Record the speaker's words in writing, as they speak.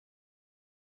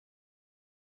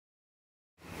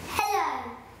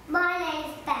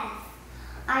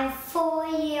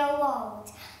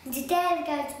and today we're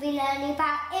going to be learning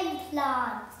about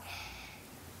implants.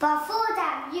 But before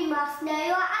that, you must know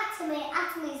your anatomy.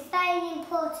 Anatomy is very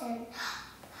important.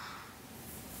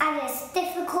 And it's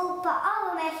difficult, but I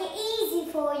will make it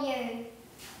easy for you.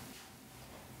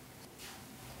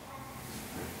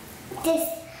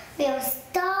 We'll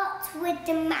start with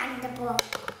the mandible.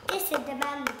 This is the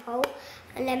mandible,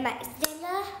 and then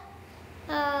maxilla,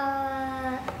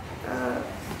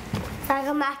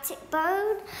 zygomatic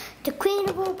bone, the queen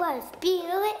of all bones,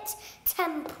 below it,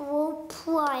 temporal,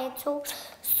 parietal,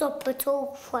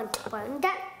 occipital, frontal bone.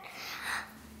 That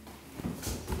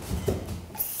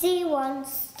C1,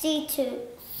 C2,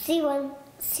 C1,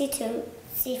 C2,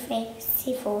 C3,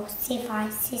 C4, C5,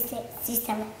 C6,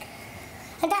 C7.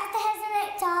 And that's the heads and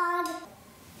neck done.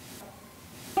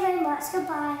 Thank you very much,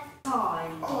 goodbye.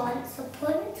 Once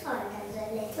upon a time there was a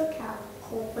little cow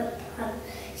called Rapunzel.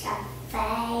 She had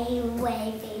very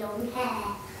wavy long hair.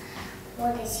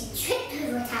 One day she tripped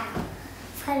over a tap,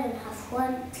 fell in her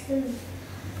front tooth.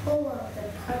 Poor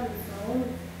Rapunzel.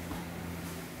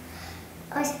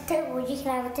 I said, well, you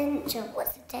can have a denture.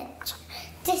 What's a denture?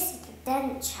 This is the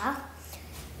denture.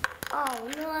 Oh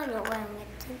no, I'm not wearing a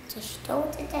denture. She don't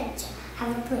want a denture.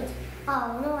 Have a bridge.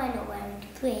 Oh no, I'm not wearing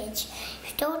a bridge. If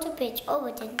you don't want a bridge or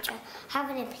a denture, have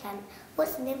an implant.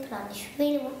 What's an implant? If you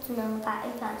really want to know about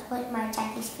implants, watch my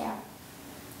daddy's film.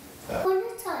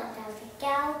 One time there was a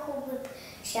girl called Rapunzel.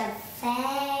 She had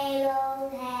very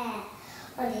long hair.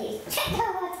 And he tripped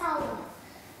over a tower.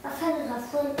 I fell in her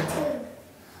front tooth.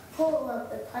 Poor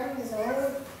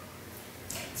Rapunzel.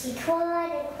 She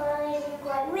cried and cried and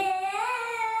cried.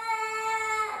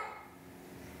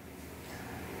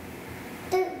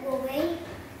 Don't worry,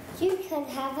 you can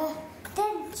have a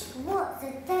denture. What's a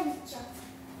denture?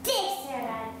 This is a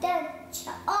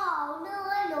denture. Oh no,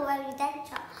 I'm not wearing a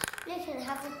denture. You can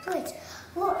have a bridge.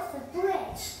 What's a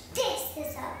bridge? This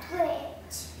is a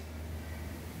bridge.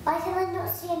 Why can I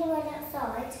not see anyone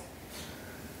outside?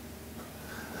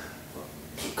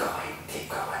 Keep going, keep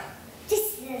going.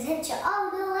 This is a denture. Oh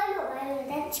no, I'm not wearing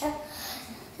a denture.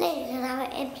 Then you can have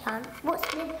an implant.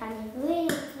 What's an implant? You really need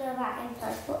to know about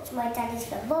implants. Watch my daddy's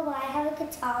film. Bye-bye, have a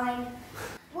good time.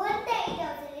 One day there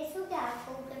was a little girl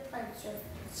called Rapunzel.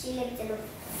 She lived in a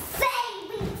very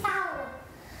big tower.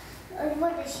 And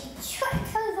one day she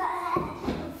tripped over her head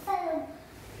and fell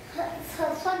on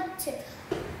her front tooth.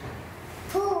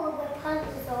 Poor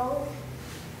Rapunzel.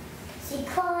 She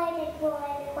cried and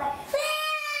cried and cried.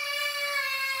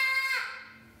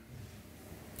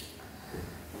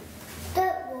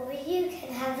 Don't worry, you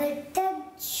can have a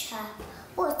denture.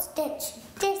 What's a denture?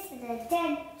 This is a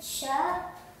denture.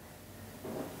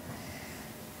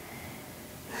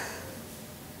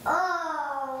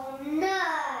 Oh no!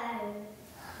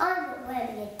 I'm not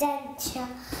wearing a denture.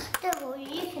 Don't worry,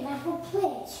 you can have a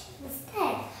bridge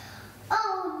instead.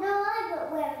 Oh no, I'm not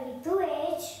wearing a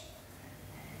bridge.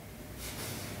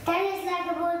 That is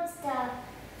like a monster.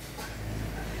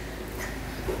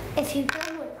 If you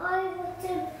don't want, I want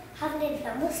to have an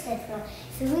implant. What's an implant?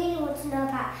 If you really want to know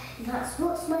about implants,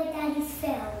 watch my daddy's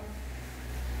film.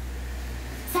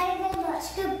 Thank you very much.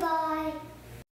 Goodbye.